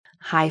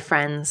Hi,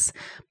 friends.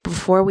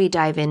 Before we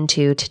dive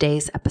into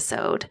today's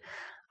episode,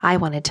 I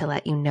wanted to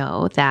let you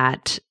know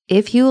that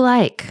if you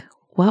like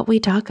what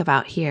we talk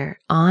about here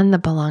on the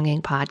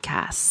Belonging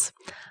Podcasts,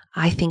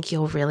 I think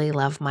you'll really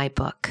love my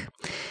book.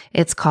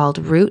 It's called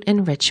Root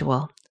and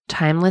Ritual: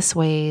 Timeless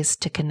Ways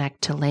to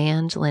Connect to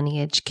Land,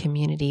 Lineage,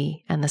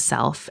 Community, and the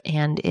Self.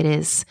 And it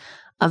is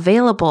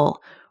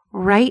available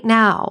right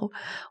now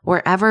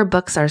wherever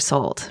books are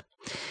sold.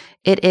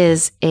 It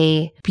is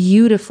a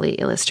beautifully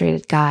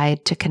illustrated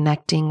guide to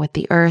connecting with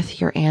the earth,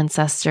 your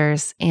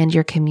ancestors, and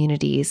your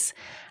communities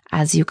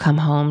as you come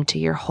home to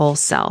your whole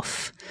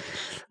self.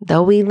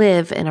 Though we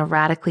live in a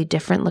radically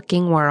different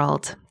looking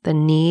world, the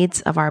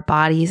needs of our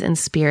bodies and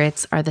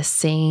spirits are the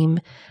same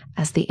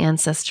as the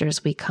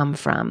ancestors we come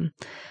from.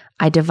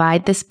 I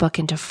divide this book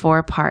into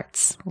 4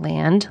 parts: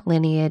 land,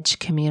 lineage,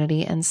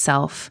 community, and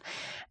self.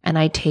 And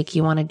I take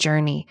you on a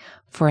journey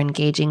for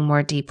engaging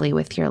more deeply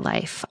with your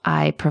life.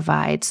 I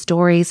provide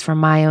stories from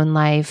my own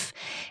life,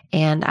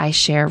 and I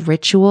share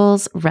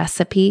rituals,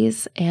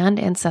 recipes, and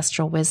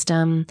ancestral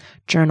wisdom,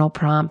 journal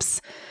prompts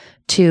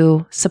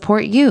to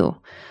support you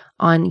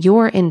on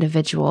your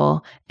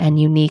individual and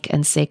unique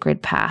and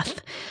sacred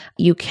path.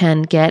 You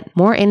can get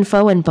more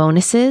info and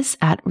bonuses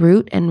at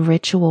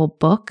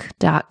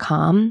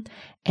rootandritualbook.com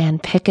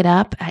and pick it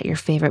up at your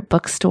favorite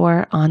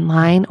bookstore,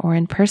 online, or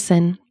in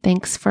person.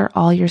 Thanks for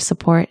all your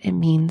support. It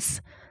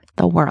means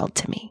the world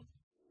to me.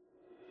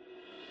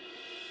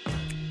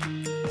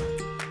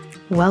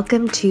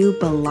 Welcome to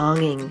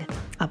Belonging,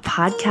 a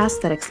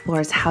podcast that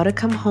explores how to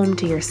come home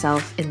to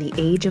yourself in the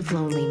age of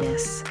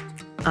loneliness.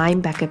 I'm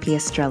Becca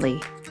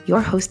Piastrelli,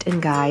 your host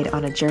and guide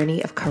on a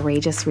journey of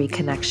courageous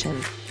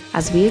reconnection,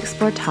 as we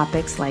explore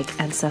topics like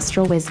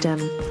ancestral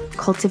wisdom,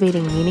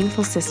 cultivating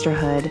meaningful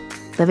sisterhood,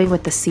 living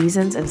with the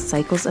seasons and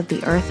cycles of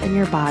the earth and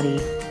your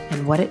body,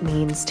 and what it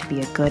means to be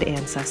a good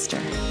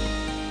ancestor.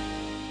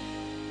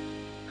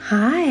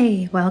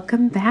 Hi,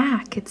 welcome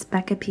back. It's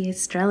Becca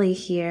Piastrelli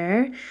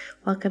here.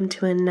 Welcome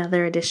to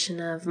another edition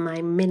of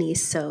my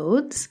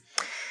mini-sodes.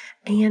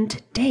 And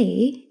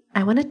today,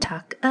 I want to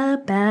talk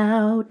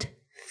about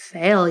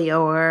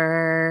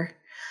failure.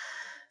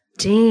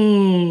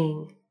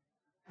 Dang.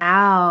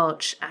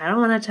 Ouch. I don't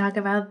want to talk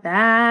about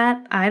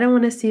that. I don't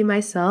want to see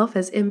myself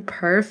as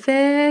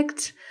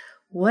imperfect.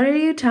 What are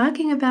you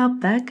talking about,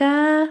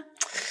 Becca?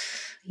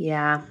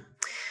 Yeah.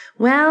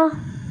 Well,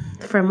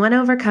 from one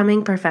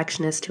overcoming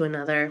perfectionist to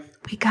another,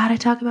 we got to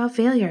talk about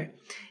failure.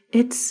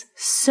 It's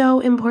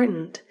so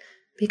important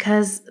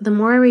because the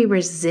more we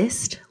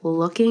resist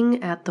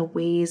looking at the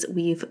ways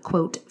we've,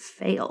 quote,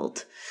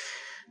 failed,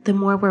 the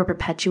more we're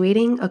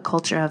perpetuating a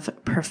culture of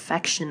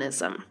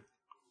perfectionism.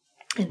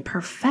 And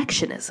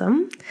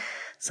perfectionism,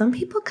 some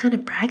people kind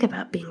of brag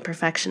about being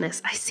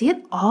perfectionists. I see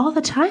it all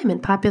the time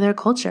in popular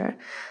culture.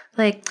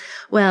 Like,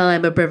 well,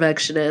 I'm a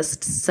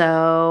perfectionist,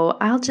 so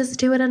I'll just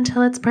do it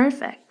until it's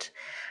perfect.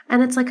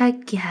 And it's like, I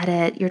get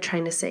it. You're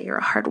trying to say you're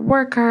a hard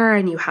worker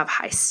and you have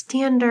high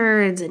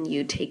standards and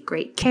you take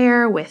great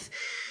care with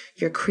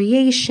your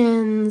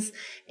creations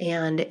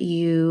and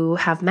you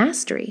have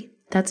mastery.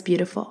 That's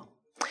beautiful.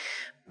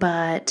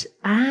 But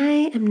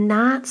I am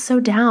not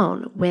so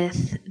down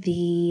with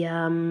the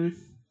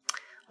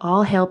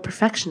all hail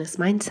perfectionist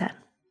mindset.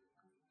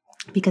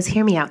 Because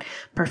hear me out,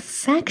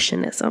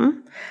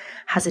 perfectionism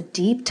has a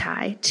deep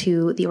tie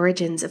to the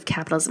origins of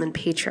capitalism and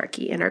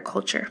patriarchy in our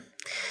culture.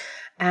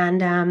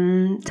 And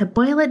to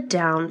boil it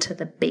down to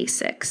the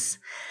basics,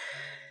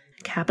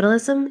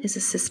 capitalism is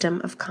a system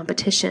of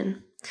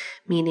competition,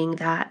 meaning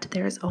that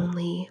there's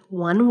only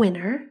one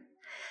winner.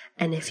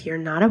 And if you're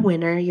not a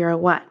winner, you're a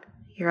what?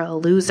 You're a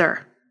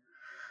loser.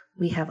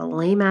 We have a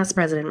lame-ass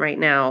president right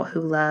now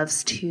who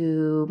loves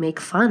to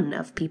make fun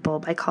of people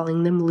by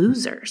calling them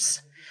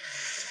losers.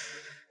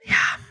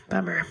 Yeah,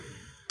 bummer.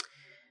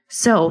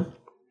 So,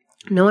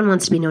 no one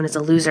wants to be known as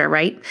a loser,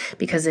 right?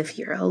 Because if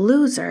you're a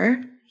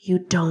loser, you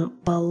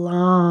don't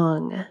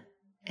belong.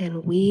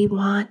 And we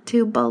want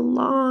to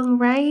belong,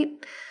 right?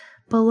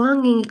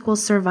 Belonging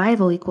equals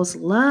survival, equals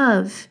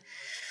love.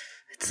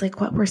 It's like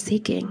what we're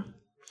seeking.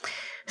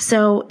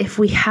 So, if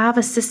we have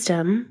a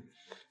system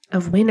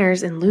of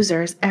winners and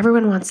losers,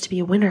 everyone wants to be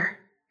a winner.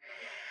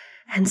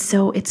 And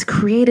so it's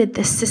created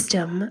this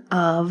system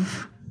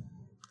of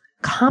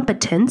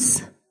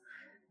competence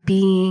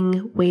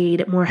being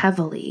weighed more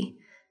heavily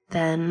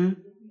than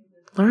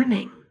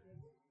learning,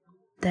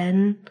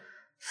 than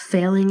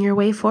failing your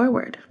way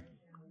forward.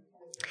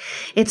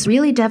 It's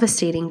really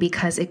devastating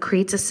because it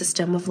creates a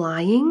system of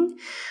lying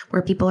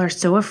where people are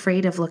so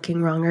afraid of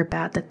looking wrong or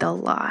bad that they'll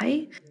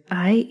lie.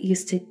 I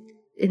used to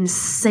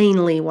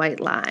insanely white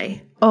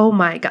lie. Oh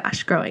my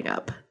gosh, growing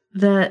up.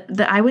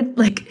 I would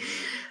like,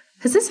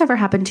 has this ever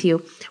happened to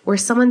you where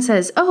someone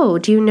says, oh,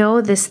 do you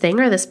know this thing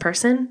or this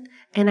person?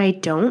 And I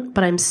don't,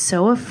 but I'm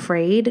so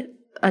afraid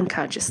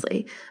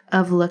unconsciously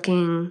of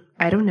looking,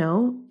 I don't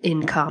know,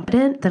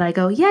 incompetent that I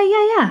go, yeah,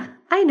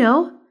 I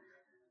know.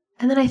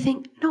 And then I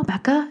think, no,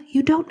 Becca,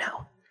 you don't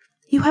know.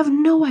 You have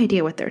no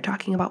idea what they're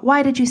talking about.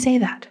 Why did you say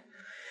that?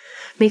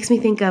 Makes me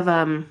think of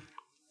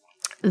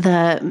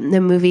the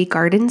movie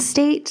Garden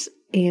State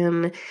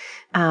and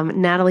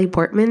Natalie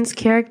Portman's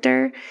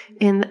character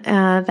in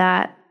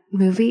that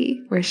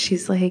movie where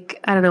she's like,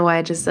 I don't know why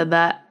I just said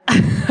that.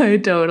 I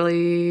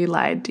totally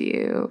lied to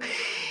you.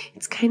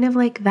 It's kind of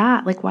like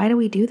that. Like, why do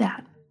we do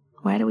that?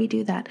 Why do we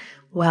do that?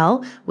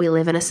 Well, we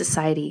live in a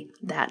society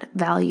that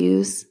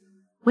values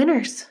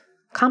winners,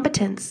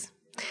 competence,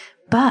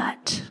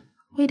 but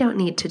we don't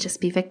need to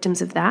just be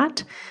victims of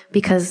that,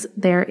 because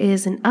there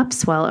is an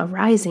upswell, a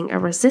rising, a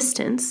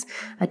resistance,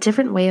 a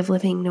different way of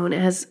living known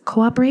as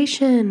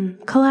cooperation,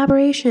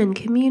 collaboration,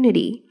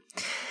 community.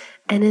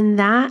 And in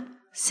that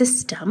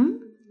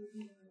system,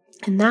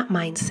 in that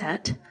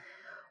mindset,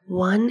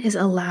 one is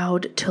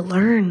allowed to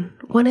learn.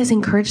 One is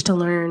encouraged to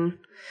learn.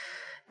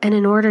 And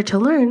in order to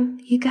learn,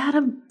 you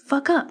gotta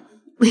fuck up.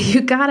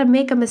 You gotta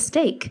make a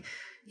mistake.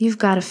 You've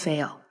gotta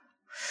fail.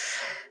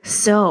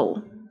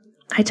 So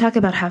I talk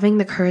about having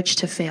the courage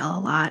to fail a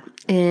lot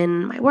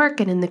in my work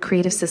and in the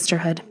Creative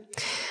Sisterhood.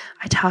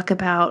 I talk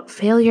about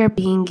failure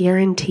being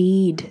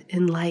guaranteed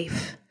in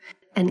life.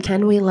 And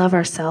can we love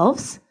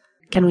ourselves?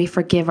 Can we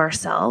forgive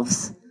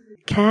ourselves?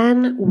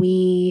 Can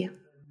we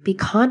be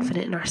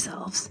confident in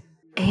ourselves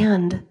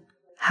and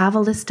have a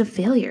list of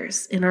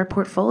failures in our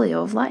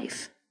portfolio of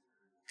life?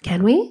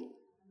 Can we?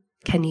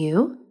 Can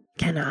you?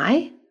 Can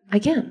I?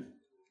 Again,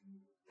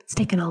 it's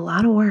taken a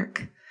lot of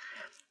work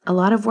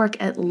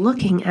at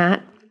looking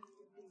at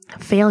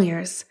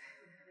failures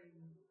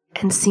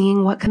and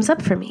seeing what comes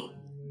up for me.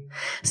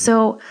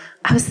 So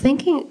I was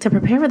thinking, to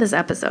prepare for this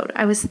episode,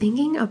 I was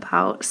thinking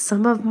about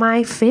some of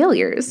my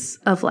failures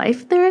of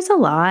life. There is a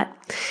lot.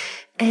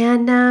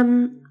 And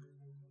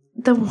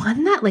the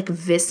one that like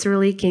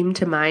viscerally came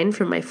to mind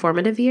from my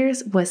formative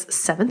years was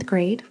 7th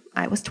grade.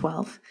 I was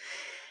 12.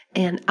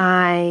 And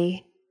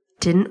I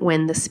didn't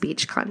win the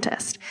speech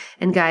contest.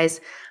 And guys,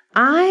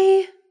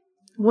 I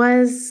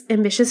was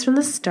ambitious from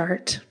the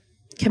start,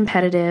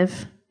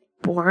 competitive,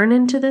 born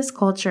into this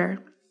culture.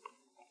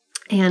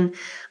 And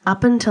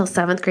up until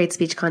 7th grade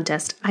speech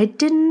contest, I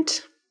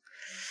didn't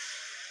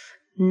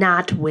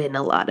not win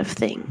a lot of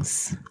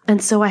things.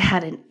 And so I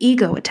had an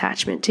ego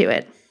attachment to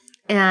it.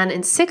 And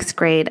in 6th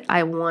grade,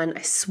 I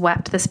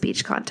swept the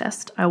speech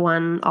contest. I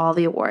won all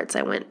the awards.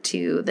 I went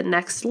to the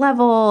next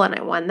level and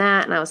I won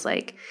that. And I was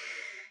like,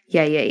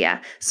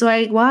 yeah. So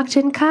I walked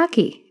in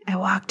cocky.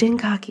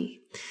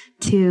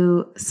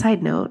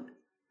 Side note,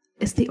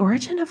 is the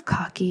origin of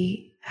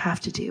cocky have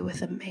to do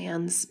with a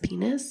man's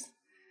penis?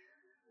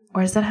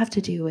 Or does that have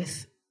to do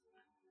with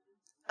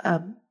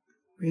a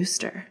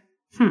rooster?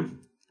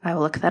 I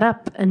will look that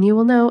up and you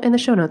will know in the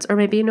show notes, or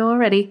maybe you know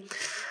already.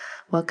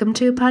 Welcome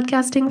to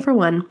Podcasting for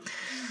One.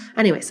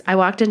 Anyways, I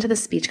walked into the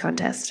speech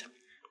contest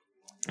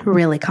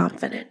really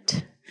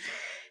confident.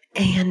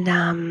 And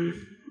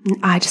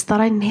I just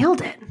thought I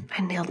nailed it.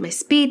 I nailed my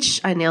speech.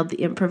 I nailed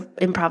the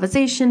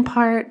improvisation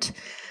part.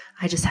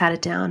 I just had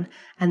it down.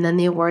 And then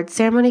the award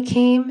ceremony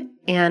came,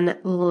 and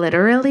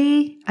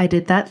literally I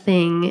did that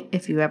thing.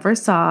 If you ever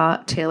saw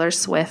Taylor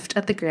Swift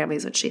at the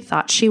Grammys, which she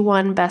thought she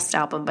won Best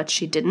Album, but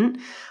she didn't,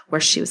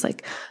 where she was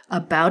like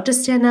about to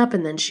stand up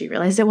and then she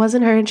realized it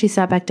wasn't her and she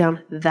sat back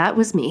down. That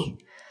was me.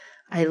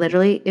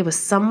 It was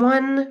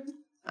someone,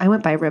 I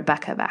went by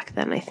Rebecca back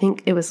then. I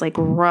think it was like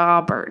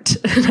Robert.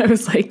 And I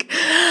was like,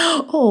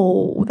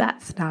 oh,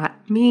 that's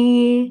not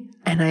me.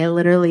 And I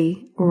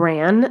literally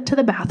ran to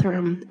the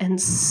bathroom and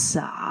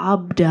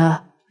sobbed.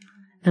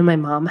 And my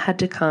mom had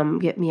to come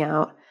get me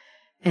out.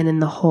 And in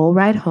the whole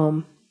ride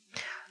home,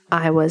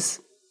 I was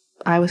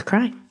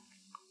crying.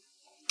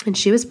 And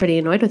she was pretty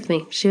annoyed with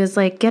me. She was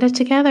like, get it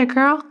together,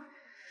 girl.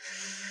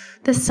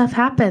 This stuff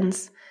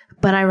happens.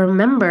 But I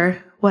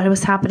remember what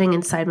was happening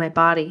inside my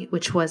body,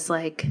 which was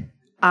like,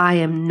 I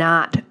am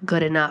not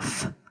good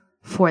enough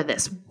for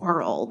this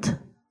world.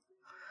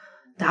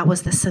 That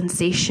was the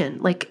sensation.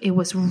 Like, it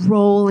was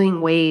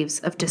rolling waves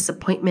of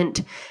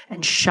disappointment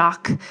and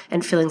shock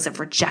and feelings of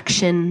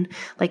rejection,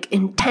 like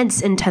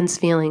intense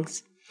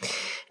feelings.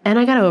 And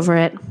I got over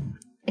it.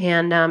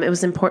 And it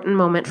was an important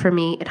moment for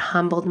me. It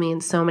humbled me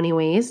in so many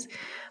ways.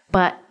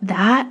 But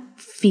that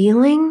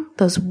feeling,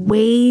 those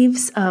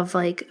waves of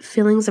like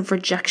feelings of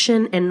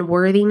rejection and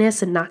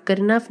worthiness and not good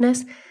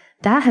enoughness,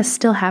 that has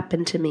still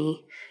happened to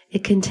me.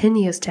 It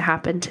continues to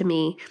happen to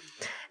me.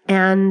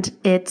 And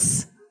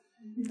it's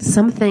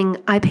something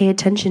I pay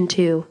attention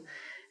to.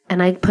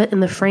 And I put in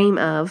the frame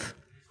of,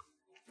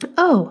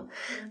 oh,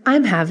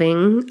 I'm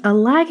having a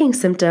lagging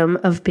symptom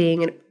of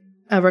being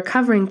a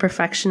recovering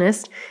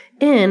perfectionist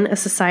in a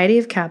society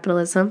of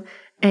capitalism,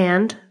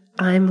 and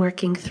I'm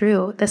working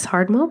through this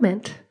hard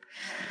moment.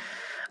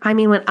 I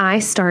mean, when I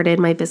started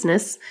my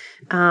business,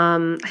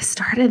 I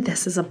started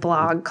this as a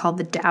blog called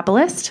The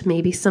Dabblist.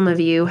 Maybe some of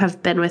you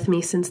have been with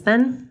me since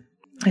then.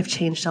 I've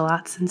changed a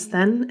lot since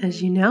then,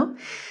 as you know.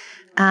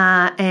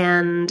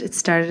 And it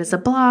started as a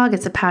blog.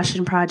 It's a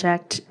passion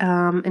project,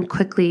 and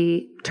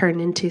quickly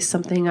turned into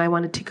something I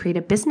wanted to create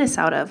a business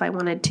out of. I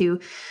wanted to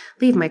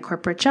leave my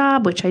corporate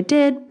job, which I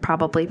did,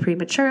 probably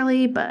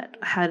prematurely, but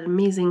I had an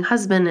amazing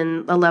husband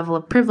and a level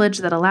of privilege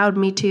that allowed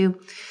me to.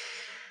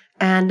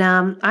 And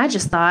I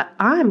just thought,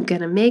 I'm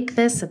going to make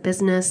this a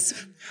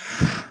business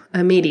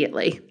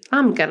immediately.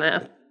 I'm going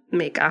to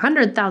make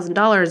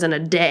 $100,000 in a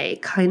day,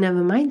 kind of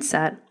a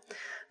mindset.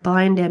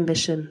 Blind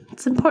ambition.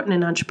 It's important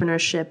in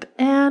entrepreneurship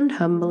and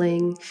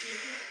humbling.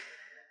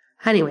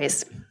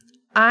 Anyways,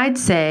 I'd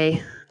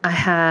say I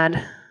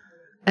had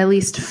at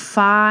least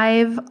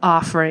 5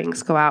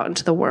 offerings go out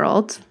into the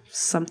world.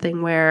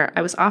 Something where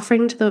I was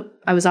offering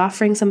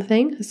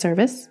something, a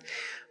service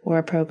or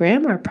a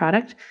program or a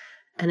product,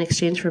 in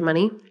exchange for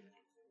money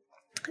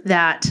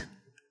that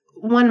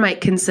one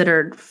might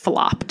consider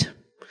flopped.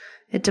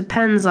 It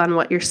depends on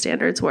what your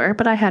standards were,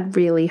 but I had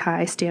really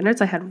high standards.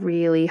 I had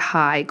really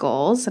high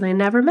goals, and I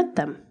never met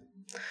them.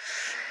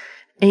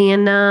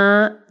 And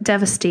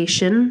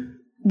devastation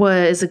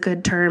was a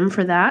good term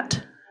for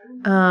that.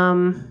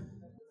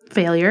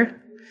 Failure.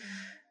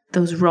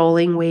 Those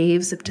rolling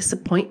waves of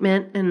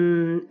disappointment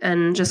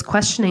and just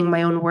questioning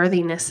my own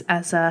worthiness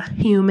as a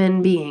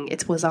human being.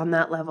 It was on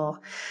that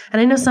level. And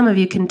I know some of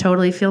you can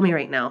totally feel me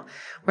right now,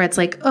 where it's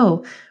like,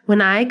 oh,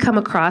 when I come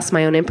across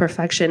my own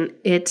imperfection,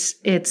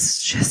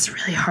 it's just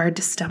really hard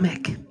to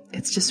stomach.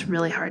 It's just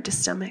really hard to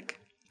stomach.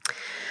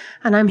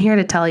 And I'm here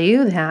to tell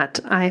you that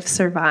I've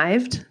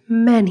survived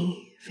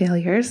many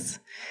failures,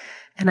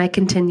 and I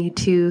continue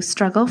to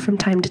struggle from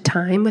time to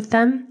time with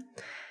them.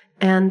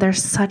 And they're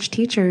such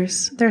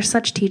teachers. They're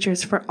such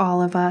teachers for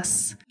all of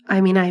us.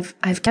 I mean,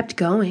 I've kept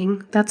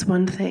going. That's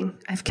one thing.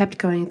 I've kept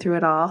going through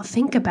it all.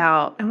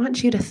 I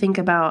want you to think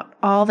about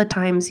all the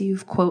times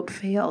you've, quote,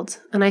 failed.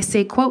 And I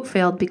say, quote,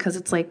 failed because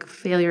it's like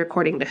failure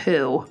according to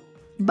who,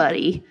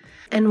 buddy?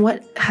 And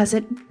what has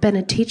it been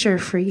a teacher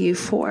for you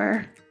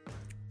for?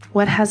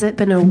 What has it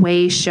been a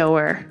way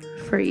shower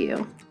for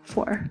you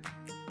for?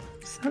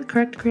 Is that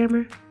correct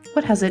grammar?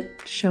 What has it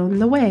shown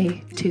the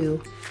way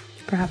to?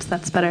 Perhaps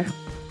that's better.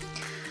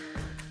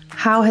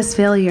 How has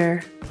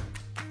failure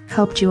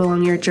helped you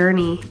along your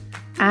journey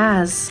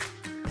as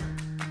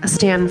a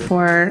stand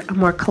for a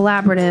more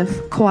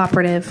collaborative,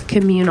 cooperative,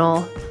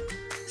 communal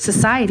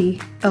society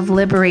of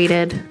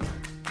liberated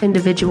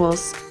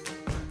individuals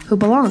who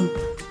belong?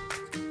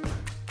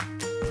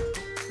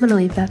 I'm going to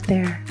leave that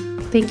there.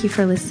 Thank you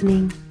for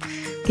listening.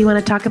 If you want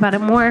to talk about it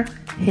more,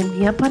 hit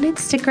me up on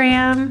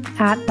Instagram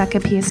at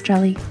Becca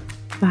Piastrelli.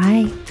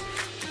 Bye.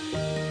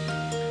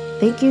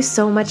 Thank you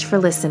so much for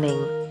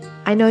listening.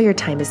 I know your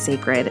time is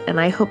sacred, and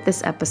I hope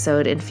this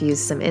episode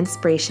infused some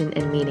inspiration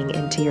and meaning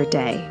into your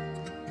day.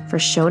 For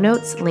show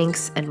notes,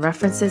 links, and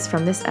references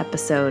from this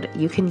episode,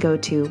 you can go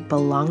to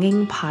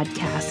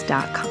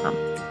belongingpodcast.com.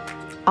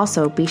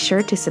 Also, be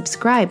sure to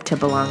subscribe to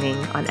Belonging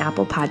on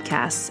Apple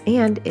Podcasts,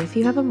 and if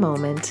you have a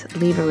moment,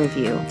 leave a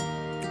review.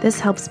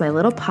 This helps my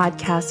little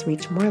podcast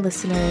reach more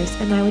listeners,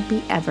 and I would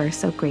be ever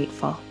so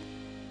grateful.